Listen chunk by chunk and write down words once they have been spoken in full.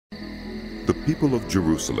The people of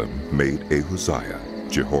Jerusalem made Ahaziah,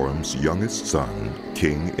 Jehoram's youngest son,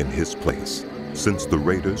 king in his place, since the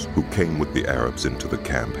raiders who came with the Arabs into the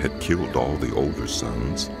camp had killed all the older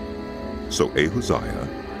sons. So Ahaziah,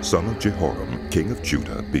 son of Jehoram, king of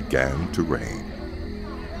Judah, began to reign.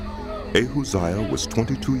 Ahaziah was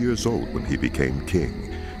 22 years old when he became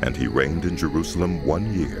king, and he reigned in Jerusalem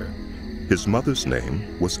 1 year. His mother's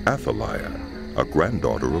name was Athaliah, a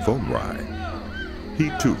granddaughter of Omri. He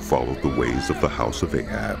too followed the ways of the house of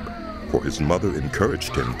Ahab, for his mother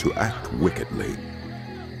encouraged him to act wickedly.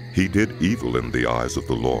 He did evil in the eyes of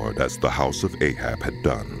the Lord, as the house of Ahab had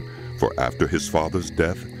done, for after his father's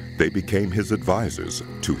death they became his advisers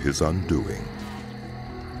to his undoing.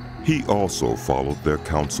 He also followed their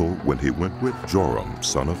counsel when he went with Joram,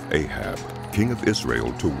 son of Ahab, king of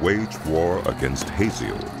Israel, to wage war against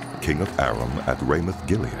Hazael, king of Aram, at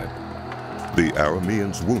Ramoth-Gilead. The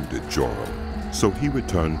Arameans wounded Joram, so he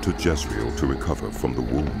returned to Jezreel to recover from the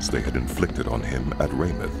wounds they had inflicted on him at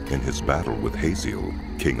Ramoth in his battle with Hazael,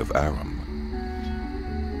 king of Aram.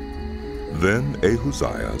 Then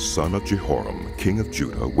Ahaziah, son of Jehoram, king of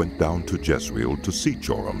Judah, went down to Jezreel to see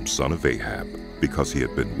Joram, son of Ahab, because he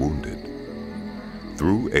had been wounded.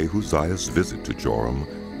 Through Ahaziah's visit to Joram,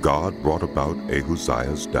 God brought about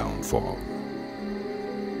Ahaziah's downfall.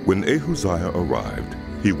 When Ahaziah arrived,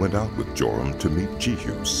 he went out with Joram to meet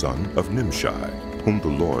Jehu, son of Nimshi, whom the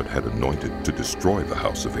Lord had anointed to destroy the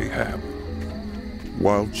house of Ahab.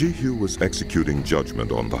 While Jehu was executing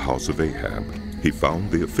judgment on the house of Ahab, he found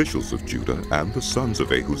the officials of Judah and the sons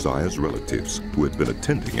of Ahaziah's relatives who had been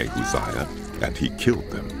attending Ahaziah, and he killed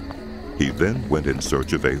them. He then went in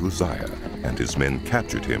search of Ahaziah, and his men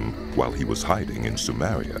captured him while he was hiding in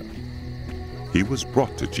Samaria. He was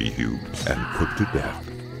brought to Jehu and put to death.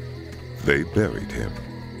 They buried him,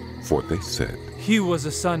 for they said, "He was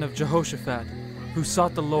a son of Jehoshaphat, who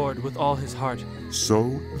sought the Lord with all his heart."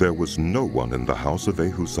 So there was no one in the house of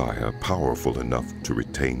Ahaziah powerful enough to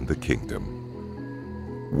retain the kingdom.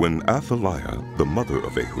 When Athaliah, the mother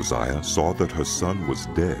of Ahaziah, saw that her son was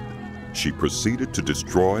dead, she proceeded to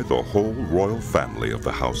destroy the whole royal family of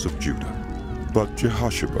the house of Judah. But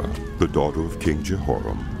Jehoshaphat, the daughter of King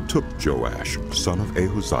Jehoram, took Joash, son of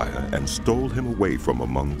Ahaziah, and stole him away from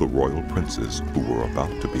among the royal princes who were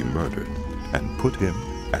about to be murdered, and put him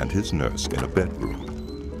and his nurse in a bedroom.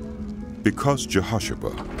 Because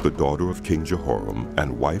Jehoshaphat, the daughter of King Jehoram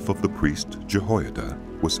and wife of the priest Jehoiada,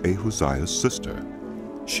 was Ahaziah's sister,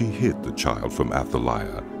 she hid the child from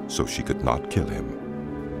Athaliah so she could not kill him.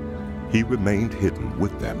 He remained hidden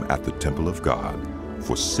with them at the temple of God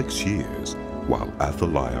for 6 years while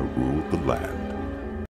Athaliah ruled the land.